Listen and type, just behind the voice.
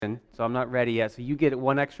So I'm not ready yet. So you get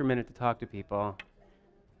 1 extra minute to talk to people.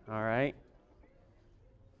 All right?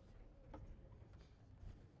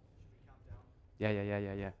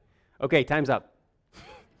 Yeah. Okay, time's up.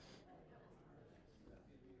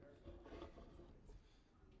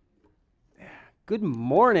 Good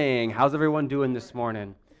morning. How's everyone doing this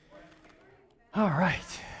morning? All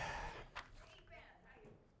right.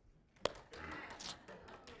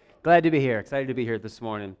 Glad to be here. Excited to be here this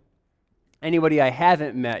morning. Anybody I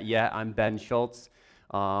haven't met yet, I'm Ben Schultz.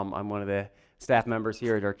 I'm one of the staff members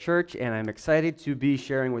here at our church, and I'm excited to be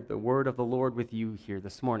sharing with the word of the Lord with you here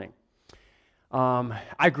this morning.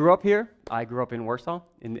 I grew up here. I grew up in Warsaw,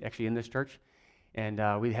 actually in this church. And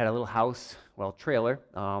we had a little house, trailer,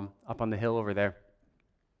 up on the hill over there.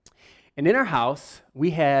 And in our house, we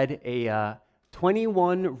had a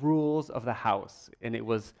 21 rules of the house, and it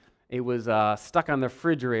was stuck on the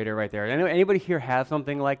refrigerator right there. Anybody here have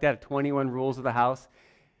something like that? 21 rules of the house.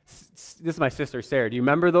 This is my sister Sarah. Do you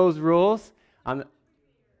remember those rules?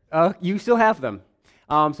 You still have them.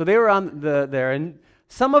 So they were on there, and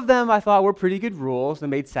some of them I thought were pretty good rules. They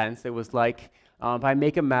made sense. It was like, if I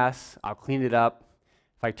make a mess, I'll clean it up.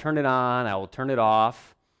 If I turn it on, I will turn it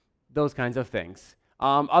off. Those kinds of things.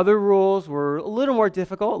 Other rules were a little more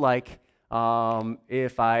difficult, like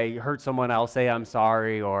if I hurt someone, I'll say I'm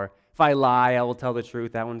sorry, or if I lie, I will tell the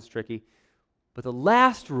truth. That one's tricky. But the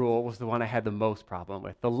last rule was the one I had the most problem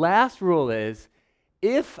with. The last rule is,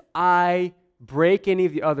 if I break any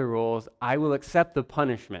of the other rules, I will accept the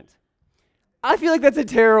punishment. I feel like that's a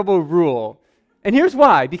terrible rule. And here's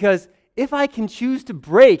why. Because if I can choose to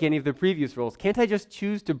break any of the previous rules, can't I just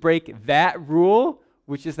choose to break that rule,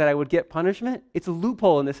 which is that I would get punishment? It's a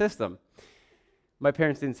loophole in the system. My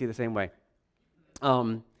parents didn't see it the same way.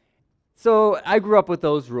 So I grew up with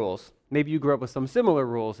those rules. Maybe you grew up with some similar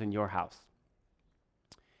rules in your house.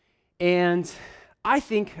 And I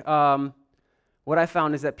think what I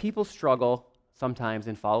found is that people struggle sometimes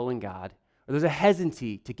in following God, or there's a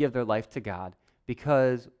hesitancy to give their life to God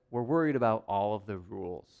because we're worried about all of the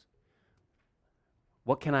rules.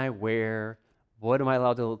 What can I wear? What am I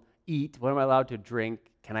allowed to eat? What am I allowed to drink?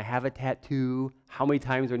 Can I have a tattoo? How many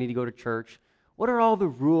times do I need to go to church? What are all the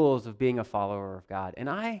rules of being a follower of God? And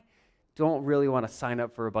I don't really want to sign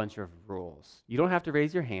up for a bunch of rules. You don't have to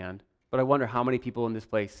raise your hand, but I wonder how many people in this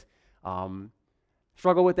place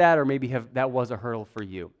struggle with that, or maybe that was a hurdle for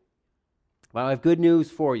you. Well, I have good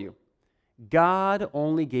news for you. God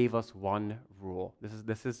only gave us one rule.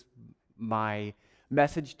 This is my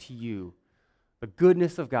message to you. The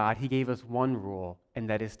goodness of God, He gave us one rule, and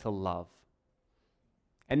that is to love.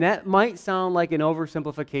 And that might sound like an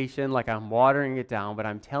oversimplification, like I'm watering it down, but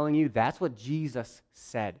I'm telling you, that's what Jesus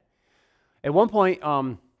said. At one point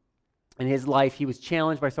in his life, he was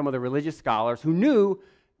challenged by some of the religious scholars who knew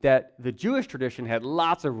that the Jewish tradition had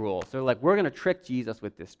lots of rules. They're like, we're going to trick Jesus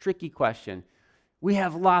with this tricky question. We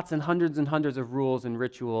have lots and hundreds of rules and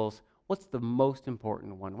rituals. What's the most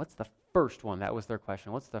important one? What's the first one? That was their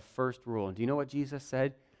question. What's the first rule? And do you know what Jesus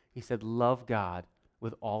said? He said, love God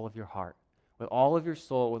with all of your heart, with all of your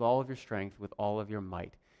soul, with all of your strength, with all of your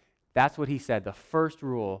might. That's what he said. The first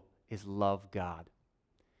rule is love God.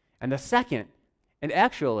 And the second, and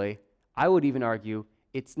actually, I would even argue,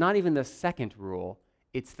 it's not even the second rule,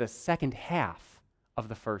 it's the second half of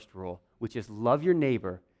the first rule, which is love your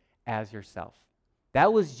neighbor as yourself.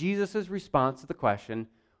 That was Jesus' response to the question,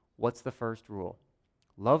 what's the first rule?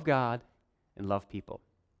 Love God and love people.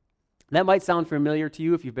 That might sound familiar to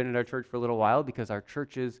you if you've been in our church for a little while, because our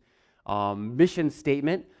church's mission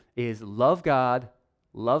statement is love God,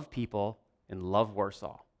 love people, and love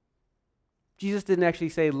Warsaw. Jesus didn't actually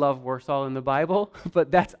say love Warsaw in the Bible,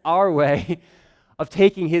 but that's our way of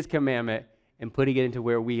taking his commandment and putting it into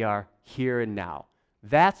where we are here and now.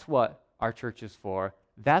 That's what our church is for.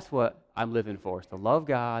 That's what I'm living for, is to love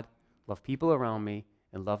God, love people around me,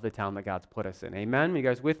 and love the town that God's put us in. Amen? You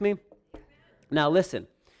guys with me? Now listen.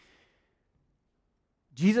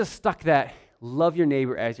 Jesus stuck that love your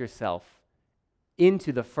neighbor as yourself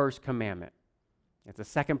into the first commandment. It's the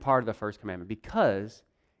second part of the first commandment, because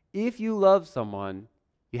if you love someone,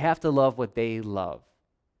 you have to love what they love.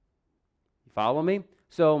 You follow me?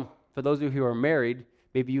 So, for those of you who are married,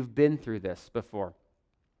 maybe you've been through this before.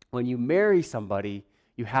 When you marry somebody,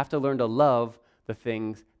 you have to learn to love the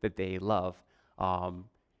things that they love.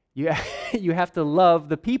 You have to love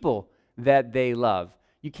the people that they love.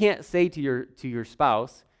 You can't say to your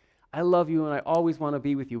spouse, I love you and I always want to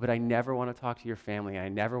be with you, but I never want to talk to your family. I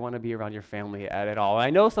never want to be around your family at all.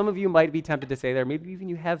 I know some of you might be tempted to say that, maybe even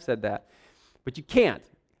you have said that, but you can't.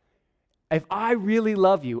 If I really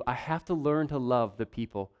love you, I have to learn to love the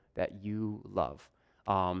people that you love.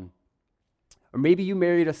 Or maybe you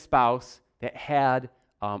married a spouse that had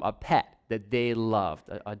a pet that they loved,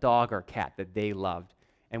 a dog or cat that they loved.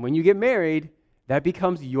 And when you get married, that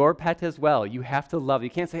becomes your pet as well. You have to love it. You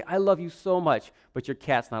can't say, I love you so much, but your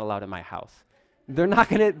cat's not allowed in my house. They're not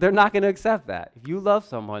gonna accept that. If you love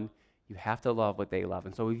someone, you have to love what they love.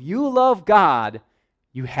 And so if you love God,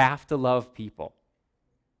 you have to love people.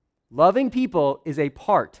 Loving people is a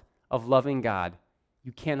part of loving God.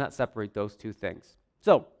 You cannot separate those two things.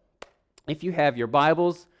 So, if you have your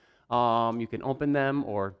Bibles, you can open them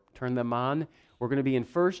or turn them on. We're going to be in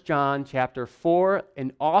 1 John chapter 4,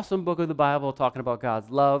 an awesome book of the Bible talking about God's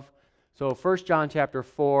love. So 1 John chapter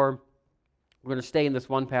 4, we're going to stay in this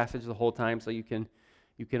one passage the whole time, so you can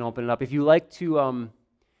open it up. If you like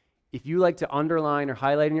to underline or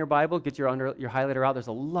highlight in your Bible, get your highlighter out. There's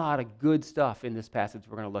a lot of good stuff in this passage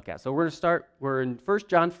we're going to look at. So we're in 1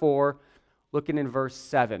 John 4, looking in verse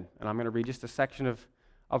 7, and I'm going to read just a section of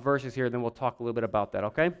verses here, then we'll talk a little bit about that,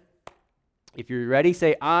 okay? If you're ready,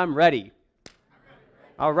 say, I'm ready.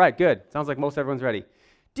 All right, good. Sounds like most everyone's ready.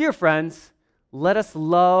 Dear friends, let us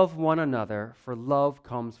love one another, for love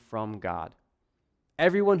comes from God.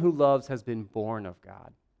 Everyone who loves has been born of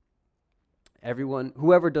God.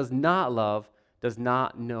 Whoever does not love does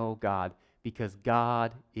not know God, because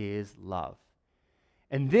God is love.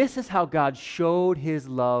 And this is how God showed his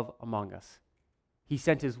love among us. He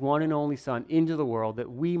sent his one and only Son into the world that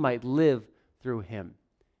we might live through him.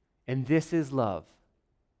 And this is love.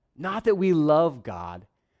 Not that we love God,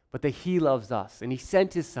 but that he loves us. And he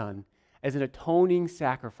sent his Son as an atoning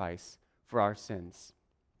sacrifice for our sins.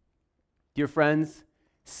 Dear friends,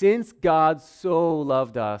 since God so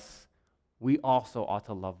loved us, we also ought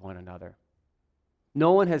to love one another.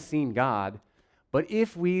 No one has seen God, but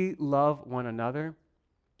if we love one another,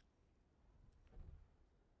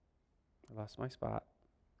 I lost my spot.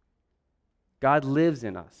 God lives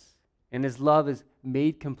in us, and his love is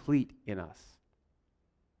made complete in us.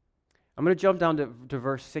 I'm going to jump down to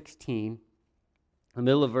verse 16. In the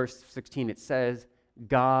middle of verse 16, it says,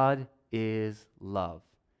 God is love.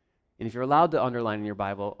 And if you're allowed to underline in your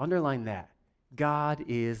Bible, underline that. God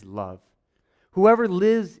is love. Whoever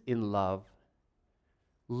lives in love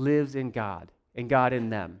lives in God, and God in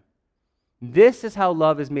them. This is how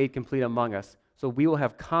love is made complete among us, so we will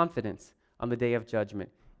have confidence on the day of judgment.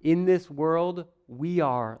 In this world, we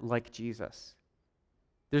are like Jesus.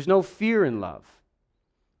 There's no fear in love.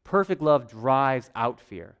 Perfect love drives out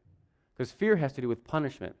fear, because fear has to do with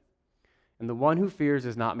punishment. And the one who fears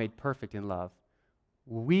is not made perfect in love.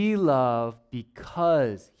 We love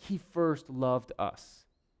because he first loved us.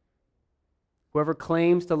 Whoever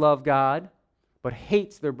claims to love God but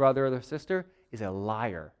hates their brother or their sister is a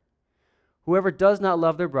liar. Whoever does not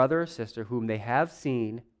love their brother or sister whom they have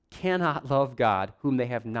seen cannot love God whom they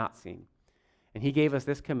have not seen. And he gave us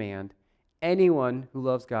this command: anyone who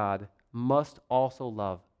loves God must also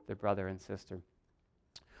love their brother and sister.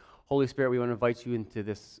 Holy Spirit, we want to invite you into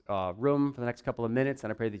this room for the next couple of minutes,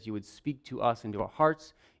 and I pray that you would speak to us, into our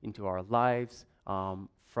hearts, into our lives,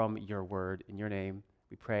 from your word. In your name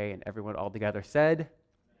we pray, and everyone all together said, Amen.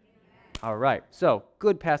 All right, so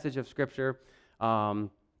good passage of Scripture.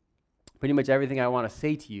 Pretty much everything I want to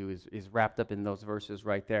say to you is wrapped up in those verses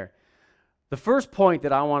right there. The first point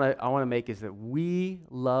that I want to make is that we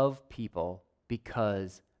love people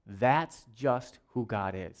because that's just who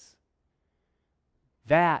God is.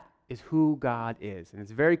 That is who God is. And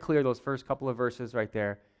it's very clear, those first couple of verses right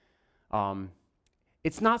there.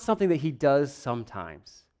 It's not something that he does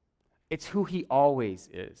sometimes. It's who he always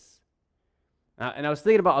is. And I was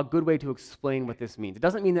thinking about a good way to explain what this means. It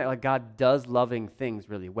doesn't mean that like God does loving things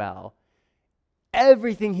really well.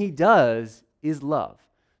 Everything he does is love.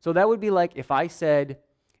 So that would be like if I said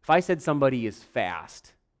somebody is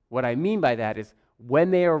fast. What I mean by that is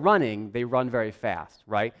when they are running, they run very fast,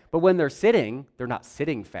 right? But when they're sitting, they're not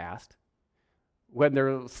sitting fast. When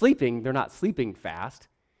they're sleeping, they're not sleeping fast.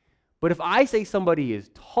 But if I say somebody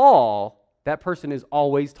is tall, that person is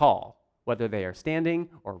always tall. Whether they are standing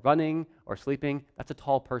or running or sleeping, that's a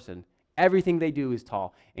tall person. Everything they do is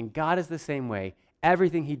tall. And God is the same way.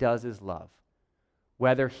 Everything he does is love.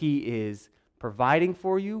 Whether he is providing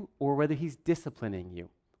for you or whether he's disciplining you,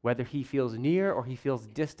 whether he feels near or he feels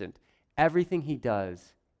distant, everything he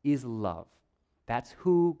does is love. That's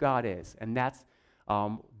who God is. And that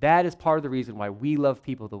is part of the reason why we love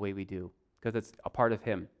people the way we do, because it's a part of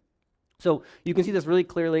him. So you can see this really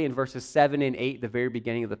clearly in verses 7 and 8, the very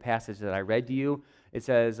beginning of the passage that I read to you. It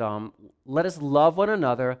says, let us love one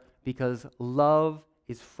another because love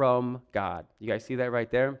is from God. You guys see that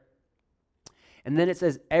right there? And then it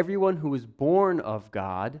says, everyone who is born of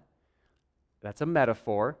God, that's a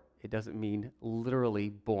metaphor. it doesn't mean literally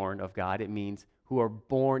born of God. It means who are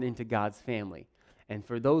born into God's family. And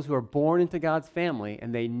for those who are born into God's family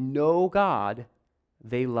and they know God,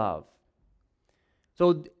 they love.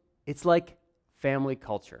 So it's like family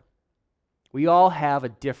culture. We all have a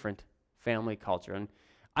different family culture. And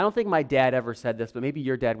I don't think my dad ever said this, but maybe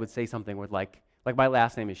your dad would say something with like my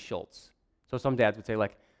last name is Schultz. So some dads would say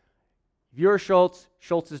like, if you're a Schultz,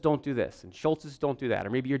 Schultzes don't do this, and Schultzes don't do that. Or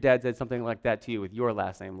maybe your dad said something like that to you with your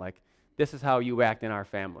last name, like, this is how you act in our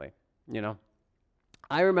family, you know?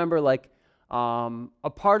 I remember like a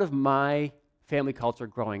part of my family culture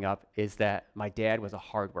growing up is that my dad was a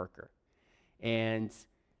hard worker. And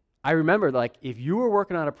I remember like if you were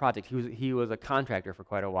working on a project, he was a contractor for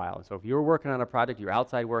quite a while. And so if you were working on a project, you're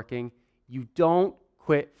outside working, you don't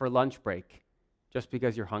quit for lunch break just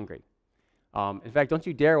because you're hungry. In fact, don't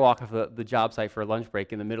you dare walk off the job site for a lunch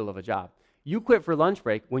break in the middle of a job. You quit for lunch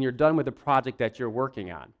break when you're done with the project that you're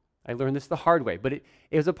working on. I learned this the hard way, but it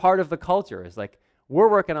was a part of the culture. It's like, we're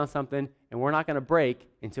working on something, and we're not going to break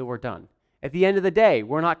until we're done. At the end of the day,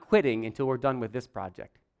 we're not quitting until we're done with this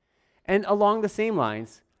project. And along the same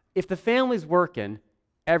lines, if the family's working,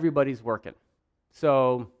 everybody's working.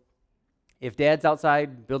 So if dad's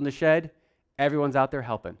outside building a shed, everyone's out there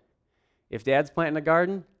helping. If dad's planting a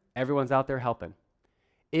garden, everyone's out there helping.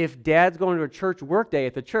 If dad's going to a church work day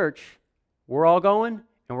at the church, we're all going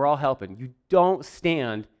and we're all helping. You don't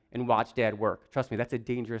stand and watch dad work. Trust me, that's a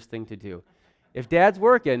dangerous thing to do. If dad's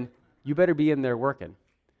working, you better be in there working.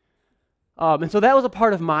 And so that was a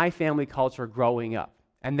part of my family culture growing up.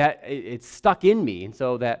 And that it's stuck in me. And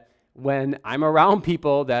so that when I'm around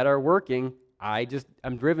people that are working,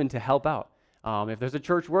 I'm driven to help out. If there's a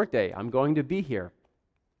church work day, I'm going to be here.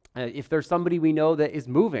 If there's somebody we know that is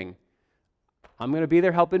moving, I'm going to be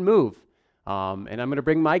there helping move. And I'm going to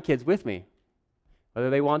bring my kids with me, whether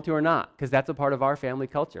they want to or not, because that's a part of our family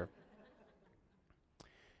culture.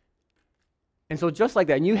 And so just like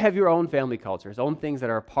that, and you have your own family cultures, own things that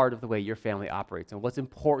are a part of the way your family operates and what's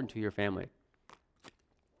important to your family.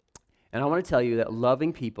 And I want to tell you that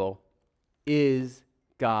loving people is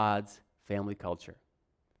God's family culture.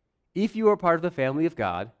 If you are part of the family of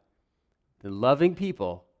God, then loving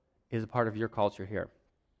people is a part of your culture here.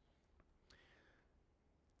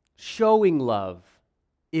 Showing love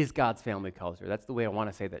is God's family culture. That's the way I want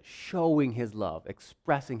to say that. Showing his love,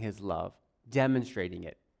 expressing his love, demonstrating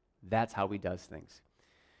it. That's how he does things.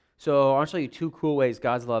 So I want to show you two cool ways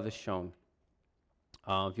God's love is shown.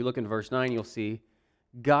 If you look in verse 9, you'll see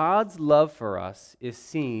God's love for us is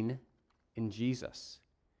seen in Jesus.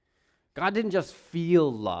 God didn't just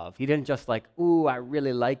feel love. He didn't just like, ooh, I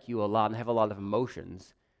really like you a lot and have a lot of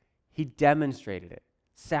emotions. He demonstrated it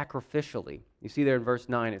sacrificially. You see there in verse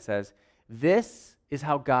 9, it says, this is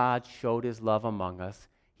how God showed his love among us.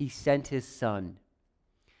 He sent his son.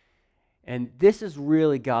 And this is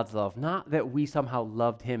really God's love. Not that we somehow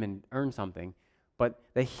loved him and earned something, but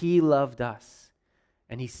that he loved us.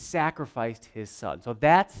 And he sacrificed his son. So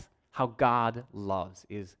that's how God loves,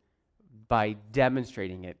 is by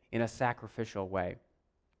demonstrating it in a sacrificial way.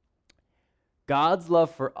 God's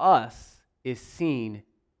love for us is seen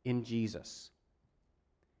in Jesus.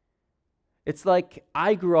 It's like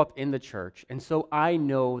I grew up in the church, and so I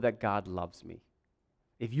know that God loves me.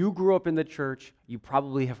 If you grew up in the church, you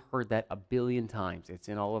probably have heard that a billion times. It's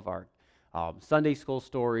in all of our Sunday school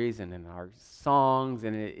stories and in our songs,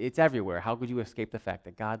 and it's everywhere. How could you escape the fact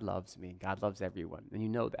that God loves me, God loves everyone, and you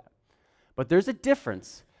know that. But there's a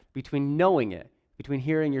difference between knowing it, between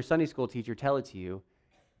hearing your Sunday school teacher tell it to you,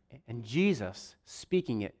 and Jesus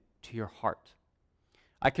speaking it to your heart.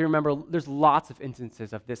 I can remember, there's lots of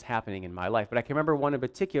instances of this happening in my life, but I can remember one in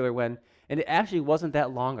particular when, and it actually wasn't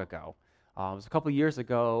that long ago. It was a couple years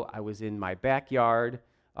ago. I was in my backyard.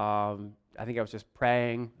 I think I was just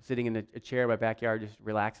praying, sitting in a chair in my backyard, just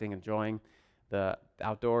relaxing, enjoying the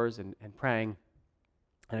outdoors and praying.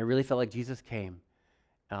 And I really felt like Jesus came.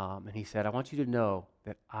 And he said, I want you to know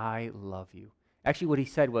that I love you. Actually, what he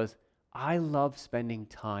said was, I love spending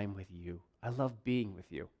time with you. I love being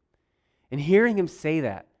with you. And hearing him say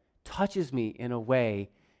that touches me in a way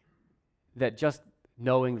that just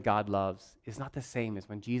knowing God loves is not the same as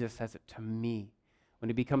when Jesus says it to me, when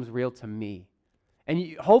it becomes real to me.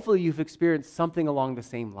 And hopefully you've experienced something along the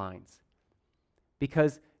same lines.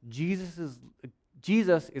 Because Jesus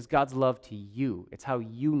is God's love to you. It's how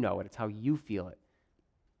you know it. It's how you feel it.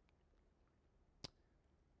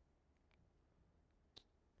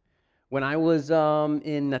 When I was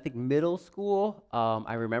in, I think, middle school,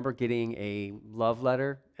 I remember getting a love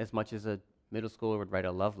letter, as much as a middle schooler would write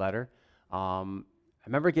a love letter. I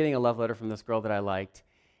remember getting a love letter from this girl that I liked,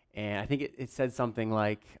 And I think it said something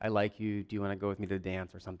like, I like you, do you want to go with me to the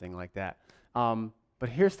dance, or something like that. But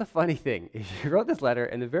here's the funny thing. She wrote this letter,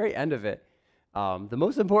 and the very end of it, the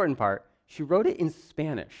most important part, she wrote it in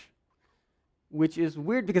Spanish, which is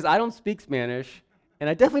weird because I don't speak Spanish, and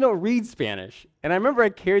I definitely don't read Spanish. And I remember I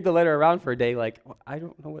carried the letter around for a day, like, well, I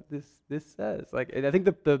don't know what this says. Like, and I think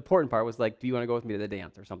the important part was like, do you want to go with me to the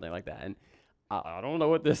dance, or something like that? And I don't know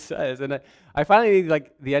what this says. And I finally,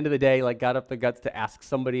 like, the end of the day, like, got up the guts to ask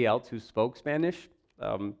somebody else who spoke Spanish,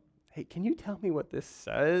 hey, can you tell me what this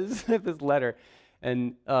says, this letter?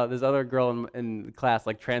 And this other girl in the class,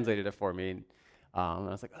 like, translated it for me. And I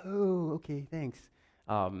was like, oh, okay, thanks.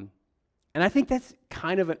 And I think that's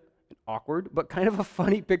kind of an awkward, but kind of a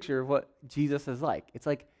funny picture of what Jesus is like. It's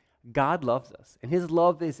like God loves us, and his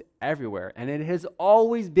love is everywhere, and it has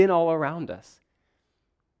always been all around us.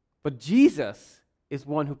 But Jesus is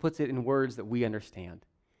one who puts it in words that we understand.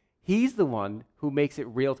 He's the one who makes it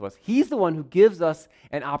real to us. He's the one who gives us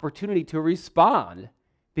an opportunity to respond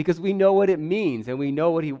because we know what it means and we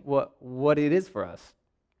know what it is for us.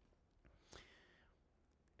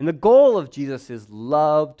 And the goal of Jesus'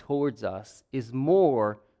 love towards us is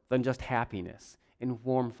more than just happiness and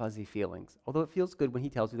warm, fuzzy feelings. Although it feels good when he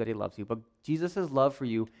tells you that he loves you, but Jesus' love for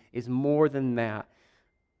you is more than that.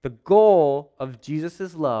 The goal of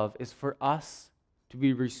Jesus' love is for us to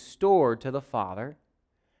be restored to the Father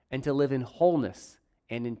and to live in wholeness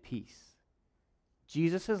and in peace.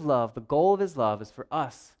 Jesus' love, the goal of his love, is for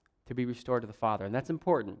us to be restored to the Father, and that's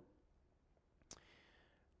important.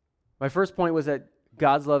 My first point was that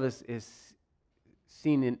God's love is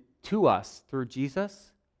seen to us through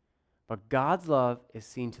Jesus, but God's love is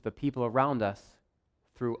seen to the people around us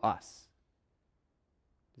through us.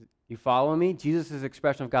 You follow me? Jesus is the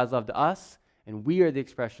expression of God's love to us, and we are the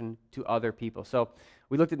expression to other people. So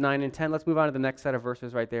we looked at 9 and 10. Let's move on to the next set of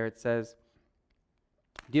verses right there. It says,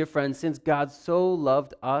 dear friends, since God so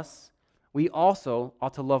loved us, we also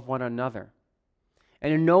ought to love one another.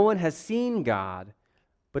 And no one has seen God,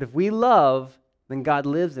 but if we love, then God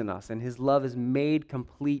lives in us, and his love is made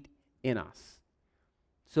complete in us.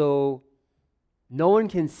 So no one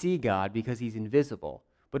can see God because he's invisible.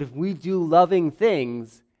 But if we do loving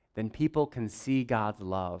things, then people can see God's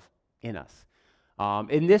love in us.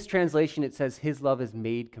 In this translation, it says his love is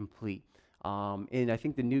made complete. In, I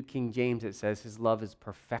think, the New King James, it says his love is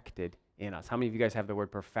perfected in us. How many of you guys have the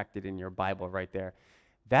word perfected in your Bible right there?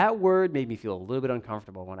 That word made me feel a little bit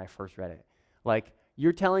uncomfortable when I first read it. Like,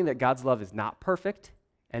 you're telling that God's love is not perfect,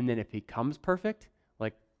 and then it becomes perfect?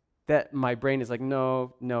 Like, that, my brain is like,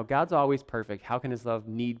 no, God's always perfect. How can his love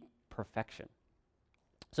need perfection?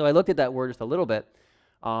 So I looked at that word just a little bit.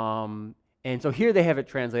 And so here they have it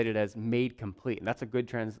translated as made complete, and that's a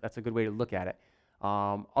good way to look at it.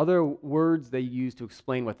 Other words they use to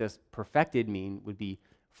explain what this perfected mean would be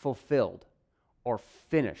fulfilled, or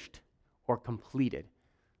finished, or completed.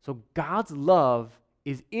 So God's love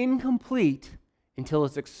is incomplete until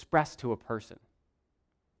it's expressed to a person.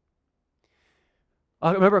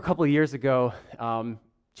 I remember a couple of years ago,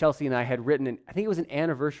 Chelsea and I had written, I think it was an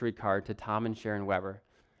anniversary card to Tom and Sharon Weber.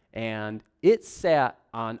 And it sat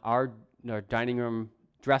on our dining room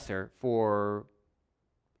dresser for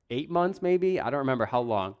 8 months, maybe. I don't remember how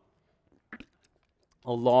long.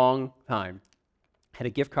 A long time. Had a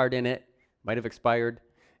gift card in it. Might have expired.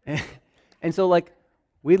 And so, like,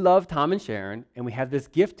 we love Tom and Sharon, and we have this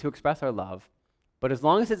gift to express our love. But as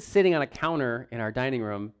long as it's sitting on a counter in our dining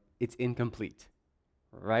room, it's incomplete,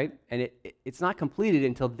 right? And it's not completed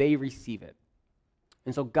until they receive it.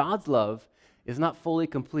 And so God's love is not fully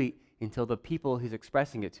complete until the people he's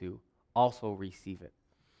expressing it to also receive it.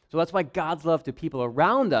 So that's why God's love to people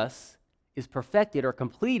around us is perfected or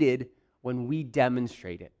completed when we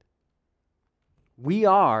demonstrate it. We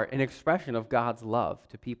are an expression of God's love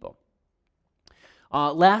to people.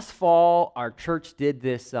 Last fall, our church did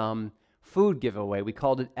this food giveaway. We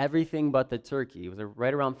called it Everything But the Turkey. It was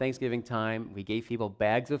right around Thanksgiving time. We gave people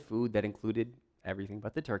bags of food that included everything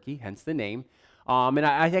but the turkey, hence the name. And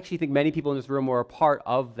I actually think many people in this room were a part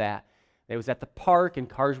of that. It was at the park, and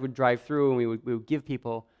cars would drive through, and we would give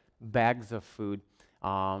people bags of food.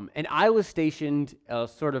 And I was stationed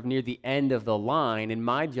sort of near the end of the line, and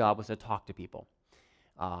my job was to talk to people.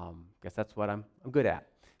 Guess that's what I'm good at.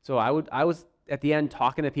 So I was at the end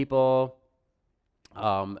talking to people,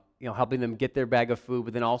 helping them get their bag of food,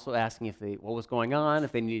 but then also asking what was going on,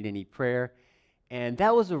 if they needed any prayer. And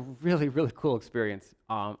that was a really, really cool experience.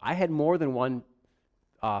 I had more than one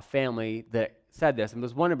family that said this, and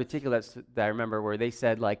there's one in particular that I remember where they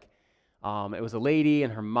said, like, it was a lady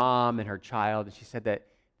and her mom and her child, and she said that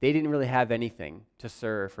they didn't really have anything to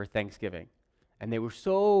serve for Thanksgiving. And they were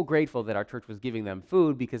so grateful that our church was giving them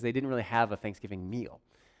food because they didn't really have a Thanksgiving meal.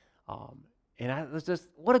 It was just,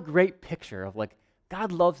 what a great picture of like,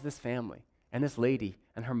 God loves this family and this lady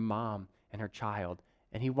and her mom and her child,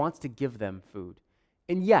 and he wants to give them food.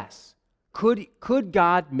 And yes, could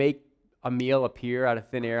God make a meal appear out of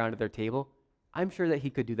thin air onto their table? I'm sure that he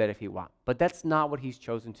could do that if he wants, but that's not what he's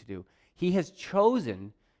chosen to do. He has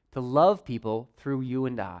chosen to love people through you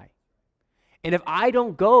and I. And if I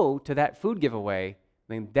don't go to that food giveaway,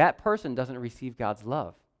 then that person doesn't receive God's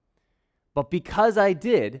love. But because I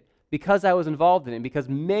did, because I was involved in it, because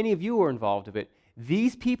many of you were involved in it,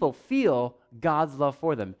 these people feel God's love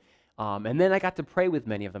for them. And then I got to pray with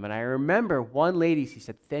many of them. And I remember one lady, she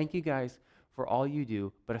said, "Thank you guys for all you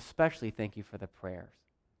do, but especially thank you for the prayers."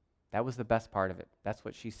 That was the best part of it. That's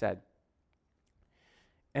what she said.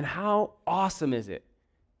 And how awesome is it?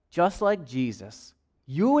 Just like Jesus,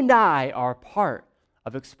 you and I are part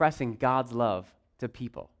of expressing God's love to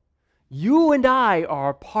people. You and I are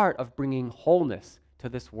a part of bringing wholeness to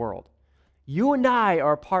this world. You and I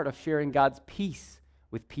are a part of sharing God's peace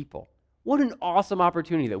with people. What an awesome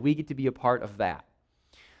opportunity that we get to be a part of that.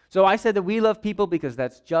 So I said that we love people because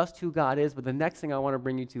that's just who God is, but the next thing I want to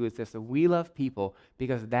bring you to is this, that we love people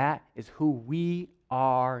because that is who we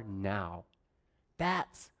are now.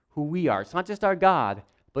 That's who we are. It's not just our God,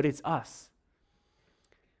 but it's us.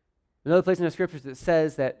 Another place in the scriptures that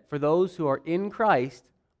says that for those who are in Christ,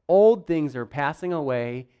 old things are passing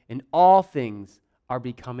away and all things are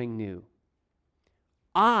becoming new.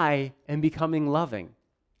 I am becoming loving.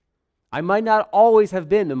 I might not always have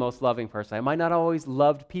been the most loving person. I might not always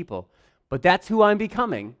loved people, but that's who I'm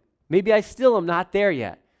becoming. Maybe I still am not there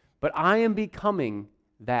yet, but I am becoming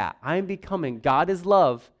that. I am becoming, God is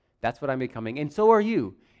love. That's what I'm becoming. And so are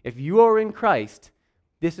you. If you are in Christ,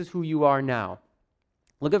 this is who you are now.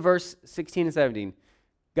 Look at verse 16 and 17.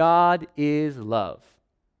 God is love.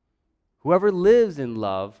 Whoever lives in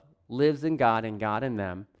love lives in God and God in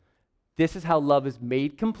them. This is how love is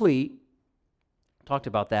made complete. Talked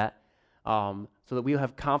about that. So that we'll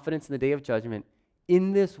have confidence in the day of judgment.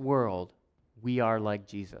 In this world, we are like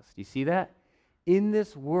Jesus. Do you see that? In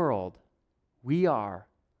this world, we are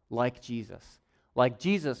like Jesus. Like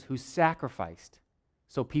Jesus who sacrificed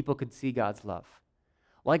so people could see God's love.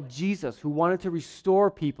 Like Jesus who wanted to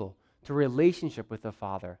restore people to relationship with the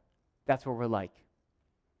Father. That's what we're like.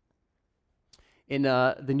 In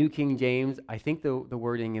the New King James, I think the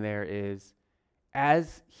wording in there is,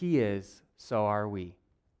 as he is, so are we.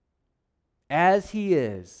 As he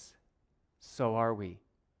is, so are we.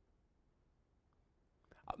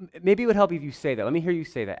 Maybe it would help if you say that. Let me hear you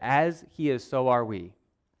say that. As he is, so are we.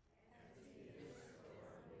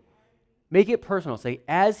 Make it personal. Say,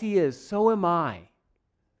 as he is, so am I.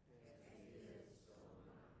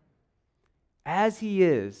 As he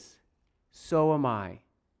is, so am I.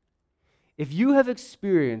 If you have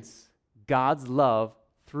experienced God's love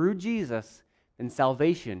through Jesus, then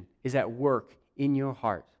salvation is at work in your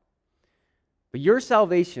heart. But your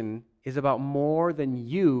salvation is about more than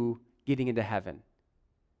you getting into heaven.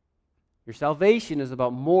 Your salvation is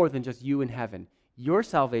about more than just you in heaven. Your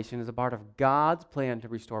salvation is a part of God's plan to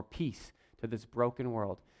restore peace to this broken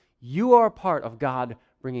world. You are a part of God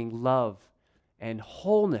bringing love and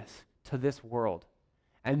wholeness to this world.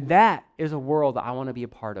 And that is a world that I want to be a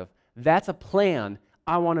part of. That's a plan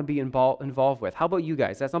I want to be involved with. How about you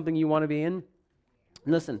guys? Is that something you want to be in?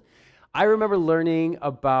 Listen, I remember learning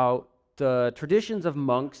about the traditions of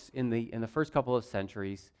monks in the first couple of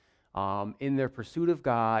centuries, in their pursuit of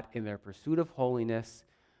God, in their pursuit of holiness.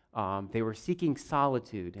 They were seeking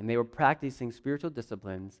solitude, and they were practicing spiritual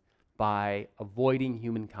disciplines by avoiding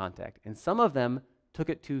human contact. And some of them took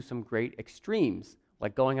it to some great extremes,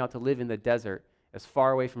 like going out to live in the desert as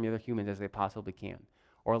far away from the other humans as they possibly can,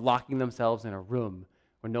 or locking themselves in a room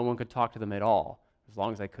where no one could talk to them at all, as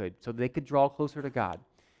long as they could, so they could draw closer to God.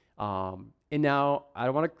 And now, I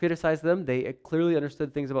don't want to criticize them. They clearly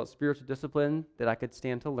understood things about spiritual discipline that I could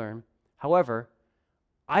stand to learn. However,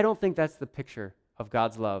 I don't think that's the picture of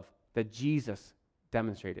God's love that Jesus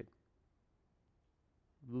demonstrated.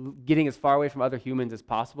 Getting as far away from other humans as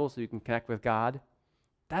possible so you can connect with God,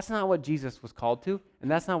 that's not what Jesus was called to,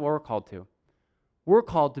 and that's not what we're called to. We're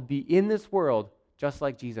called to be in this world just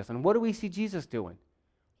like Jesus. And what do we see Jesus doing?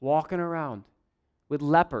 Walking around with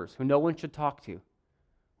lepers who no one should talk to,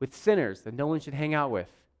 with sinners that no one should hang out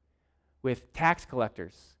with tax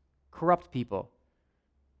collectors, corrupt people,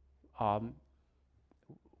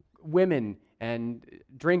 women and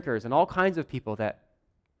drinkers, and all kinds of people that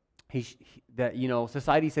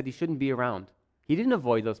society said he shouldn't be around. He didn't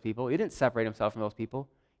avoid those people. He didn't separate himself from those people.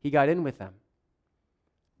 He got in with them.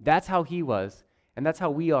 That's how he was. And that's how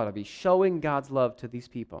we ought to be, showing God's love to these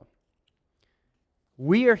people.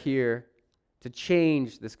 We are here to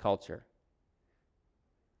change this culture.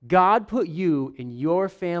 God put you in your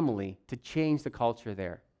family to change the culture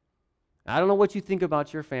there. I don't know what you think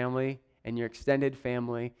about your family and your extended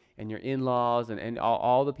family and your in-laws and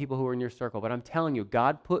all the people who are in your circle, but I'm telling you,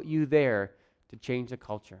 God put you there to change the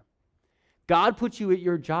culture. God put you at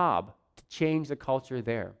your job to change the culture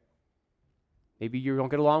there. Maybe you don't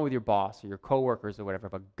get along with your boss or your coworkers or whatever,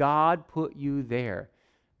 but God put you there.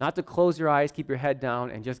 Not to close your eyes, keep your head down,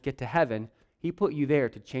 and just get to heaven. He put you there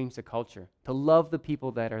to change the culture, to love the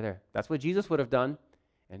people that are there. That's what Jesus would have done,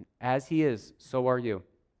 and as he is, so are you.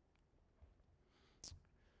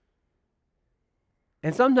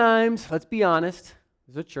 And sometimes, let's be honest,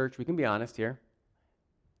 as a church, we can be honest here,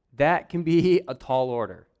 that can be a tall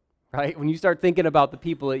order, right? When you start thinking about the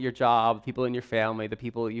people at your job, people in your family, the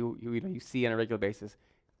people you see on a regular basis,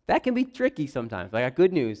 that can be tricky sometimes. I got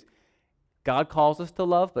good news. God calls us to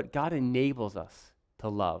love, but God enables us to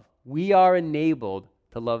love. We are enabled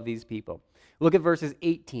to love these people. Look at verses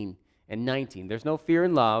 18 and 19. There's no fear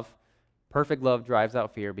in love. Perfect love drives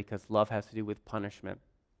out fear because love has to do with punishment.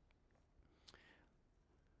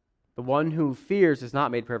 The one who fears is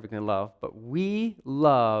not made perfect in love, but we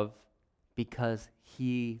love because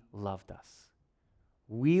he loved us.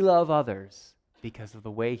 We love others because of the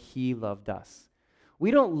way he loved us. We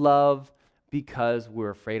don't love because we're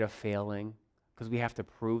afraid of failing, because we have to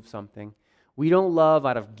prove something. We don't love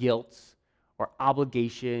out of guilt or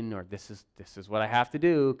obligation or this is what I have to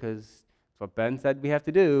do because it's what Ben said we have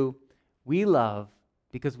to do. We love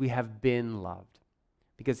because we have been loved,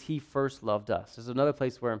 because he first loved us. There's another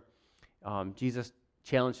place where Jesus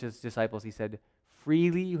challenged his disciples. He said,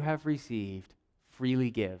 freely you have received,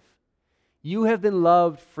 freely give. You have been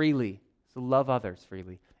loved freely, so love others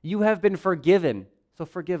freely. You have been forgiven, so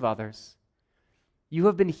forgive others. You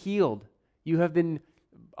have been healed. You have been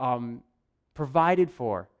provided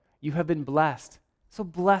for. You have been blessed, so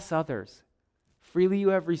bless others. Freely you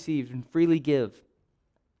have received and freely give.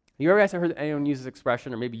 You ever guys heard anyone use this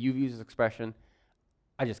expression, or maybe you've used this expression,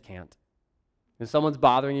 I just can't. If someone's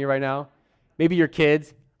bothering you right now, maybe your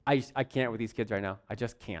kids, I can't with these kids right now. I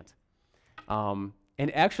just can't. And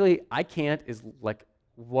actually, I can't is like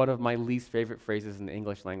one of my least favorite phrases in the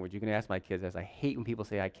English language. You can ask my kids as I hate when people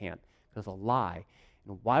say I can't, because it's a lie.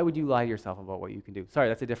 And why would you lie to yourself about what you can do? Sorry,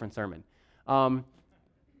 that's a different sermon.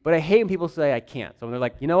 But I hate when people say I can't. So when they're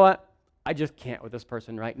like, you know what? I just can't with this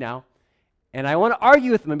person right now. And I want to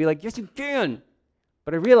argue with them and be like, yes, you can.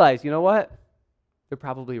 But I realize, you know what? They're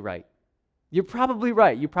probably right. You're probably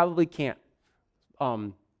right. You probably can't.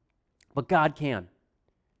 But God can.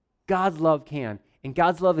 God's love can. And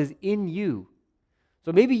God's love is in you.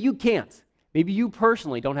 So maybe you can't. Maybe you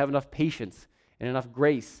personally don't have enough patience and enough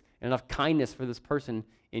grace and enough kindness for this person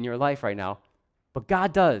in your life right now. But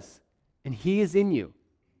God does. And he is in you.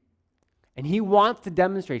 And he wants to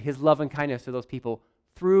demonstrate his love and kindness to those people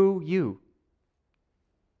through you.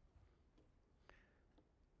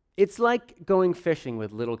 It's like going fishing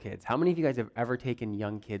with little kids. How many of you guys have ever taken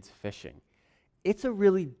young kids fishing? It's a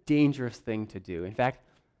really dangerous thing to do. In fact,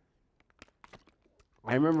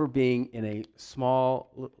 I remember being in a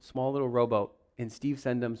small little rowboat in Steve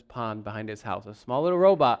Sendham's pond behind his house. A small little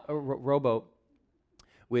rowboat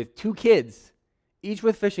with two kids, each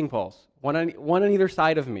with fishing poles, one on either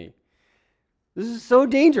side of me. This is so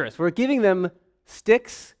dangerous. We're giving them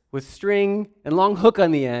sticks with string and long hook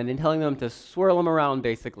on the end and telling them to swirl them around,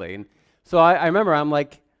 basically. And so I remember I'm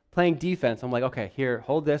like playing defense. I'm like, okay, here,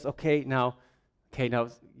 hold this. Okay, now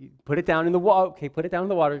put it down in the water. Okay, put it down in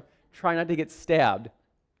the water. Try not to get stabbed.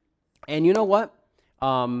 And you know what?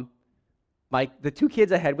 The two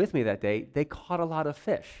kids I had with me that day, they caught a lot of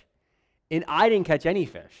fish. And I didn't catch any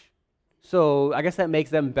fish. So I guess that makes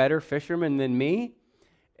them better fishermen than me.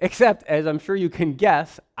 Except, as I'm sure you can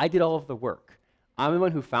guess, I did all of the work. I'm the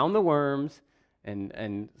one who found the worms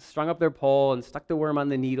and strung up their pole and stuck the worm on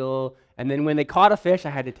the needle. And then when they caught a fish, I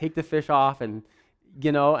had to take the fish off and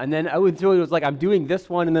then it was like I'm doing this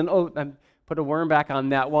one and then, I put a worm back on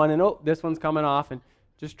that one and, this one's coming off, and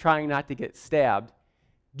just trying not to get stabbed.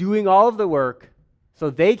 Doing all of the work so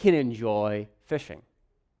they can enjoy fishing.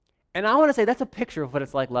 And I want to say that's a picture of what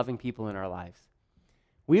it's like loving people in our lives.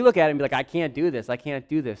 We look at it and be like, I can't do this.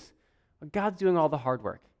 But God's doing all the hard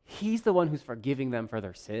work. He's the one who's forgiving them for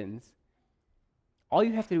their sins. All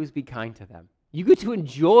you have to do is be kind to them. You get to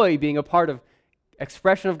enjoy being a part of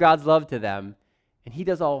expression of God's love to them, and he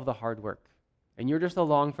does all of the hard work. And you're just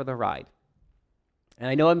along for the ride. And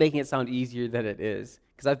I know I'm making it sound easier than it is,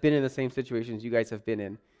 because I've been in the same situations you guys have been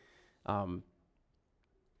in.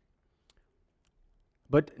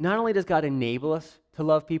 But not only does God enable us to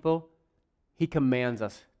love people, he commands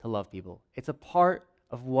us to love people. It's a part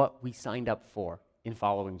of what we signed up for in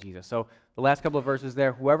following Jesus. So the last couple of verses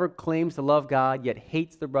there, whoever claims to love God yet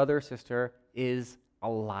hates their brother or sister is a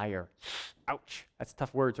liar. Ouch, that's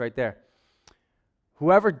tough words right there.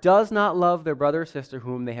 Whoever does not love their brother or sister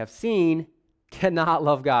whom they have seen cannot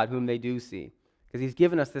love God whom they do see. Because he's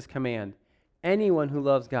given us this command. Anyone who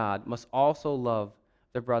loves God must also love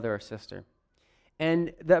their brother or sister.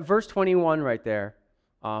 And that verse 21 right there,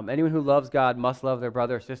 anyone who loves God must love their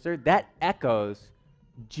brother or sister, that echoes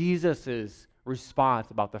Jesus'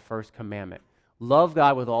 response about the first commandment. Love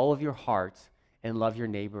God with all of your heart and love your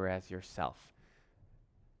neighbor as yourself.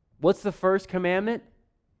 What's the first commandment?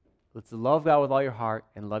 Let's love God with all your heart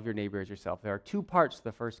and love your neighbor as yourself. There are two parts to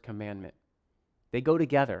the first commandment. They go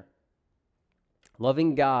together.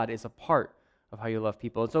 Loving God is a part of how you love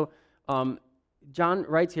people. And so John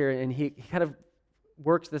writes here, and he kind of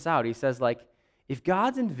works this out. He says, like, if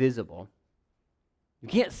God's invisible, you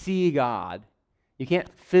can't see God, you can't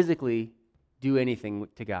physically do anything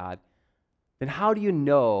to God, then how do you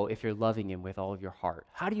know if you're loving him with all of your heart?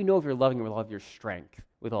 How do you know if you're loving him with all of your strength,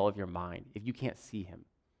 with all of your mind, if you can't see him?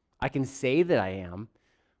 I can say that I am,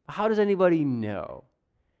 but how does anybody know?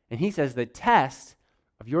 And he says the test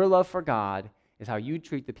of your love for God is how you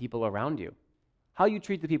treat the people around you, how you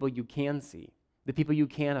treat the people you can see, the people you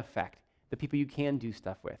can affect, the people you can do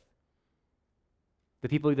stuff with, the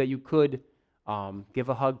people that you could give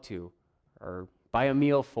a hug to or buy a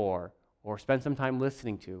meal for or spend some time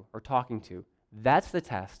listening to or talking to. That's the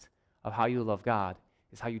test of how you love God,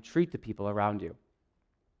 is how you treat the people around you.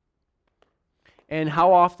 And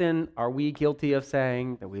how often are we guilty of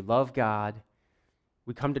saying that we love God?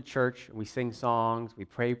 We come to church, we sing songs, we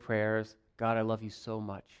pray prayers. God, I love you so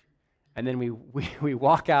much. And then we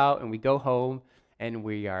walk out and we go home and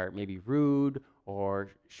we are maybe rude or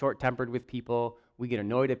short-tempered with people. We get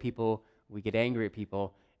annoyed at people. We get angry at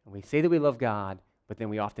people. And we say that we love God, but then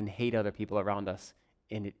we often hate other people around us,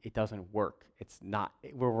 and it doesn't work. It's not,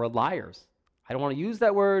 we're liars. I don't want to use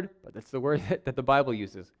that word, but that's the word that the Bible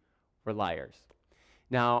uses. We're liars.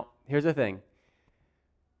 Now, here's the thing.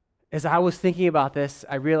 As I was thinking about this,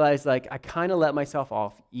 I realized I kind of let myself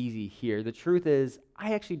off easy here. The truth is,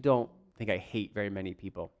 I actually don't think I hate very many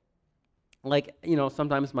people.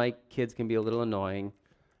 Sometimes my kids can be a little annoying.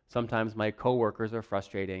 Sometimes my coworkers are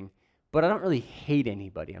frustrating. But I don't really hate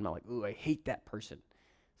anybody. I'm not like, ooh, I hate that person.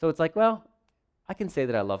 So it's like, well, I can say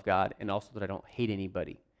that I love God and also that I don't hate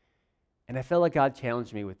anybody. And I felt like God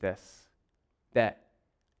challenged me with this, that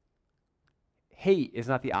hate is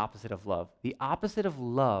not the opposite of love. The opposite of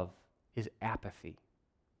love is apathy.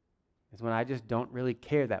 It's when I just don't really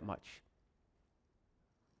care that much.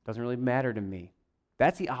 Doesn't really matter to me.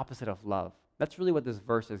 That's the opposite of love. That's really what this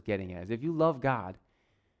verse is getting at. Is if you love God,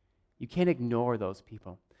 you can't ignore those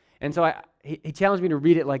people. And so he challenged me to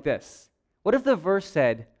read it like this. What if the verse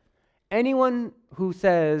said, anyone who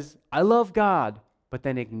says, I love God, but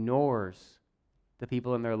then ignores the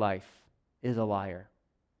people in their life is a liar.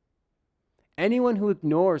 Anyone who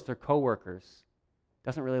ignores their coworkers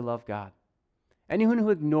doesn't really love God. Anyone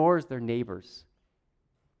who ignores their neighbors,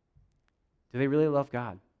 do they really love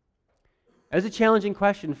God? That's a challenging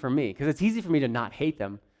question for me, because it's easy for me to not hate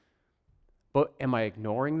them, but am I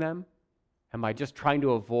ignoring them? Am I just trying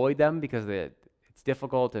to avoid them because it's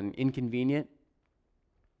difficult and inconvenient?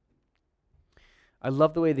 I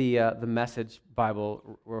love the way the Message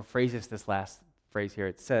Bible phrases this last phrase here.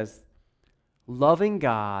 It says, loving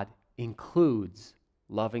God includes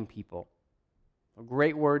loving people. A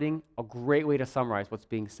great wording, a great way to summarize what's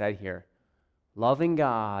being said here. Loving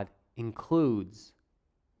God includes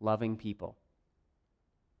loving people.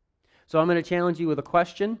 So I'm going to challenge you with a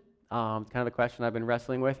question. Kind of the question I've been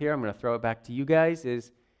wrestling with here. I'm going to throw it back to you guys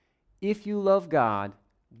is, if you love God,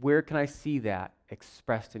 where can I see that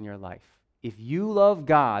expressed in your life? If you love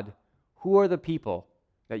God, who are the people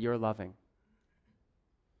that you're loving?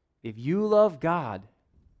 If you love God,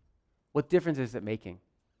 what difference is it making?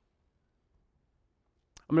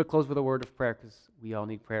 I'm going to close with a word of prayer because we all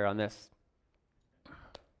need prayer on this.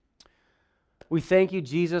 We thank you,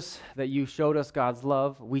 Jesus, that you showed us God's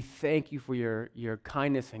love. We thank you for your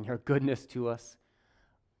kindness and your goodness to us.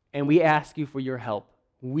 And we ask you for your help.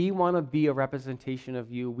 We want to be a representation of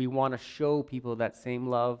you. We want to show people that same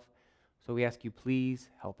love. So we ask you, please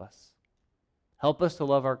help us. Help us to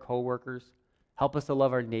love our coworkers. Help us to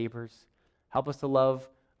love our neighbors. Help us to love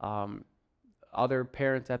other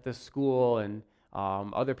parents at the school and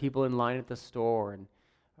other people in line at the store and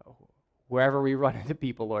wherever we run into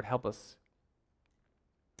people, Lord, help us.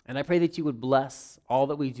 And I pray that you would bless all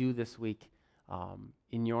that we do this week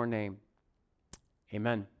in your name.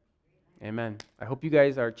 Amen. Amen. I hope you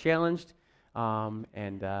guys are challenged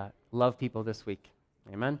and love people this week.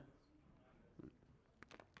 Amen.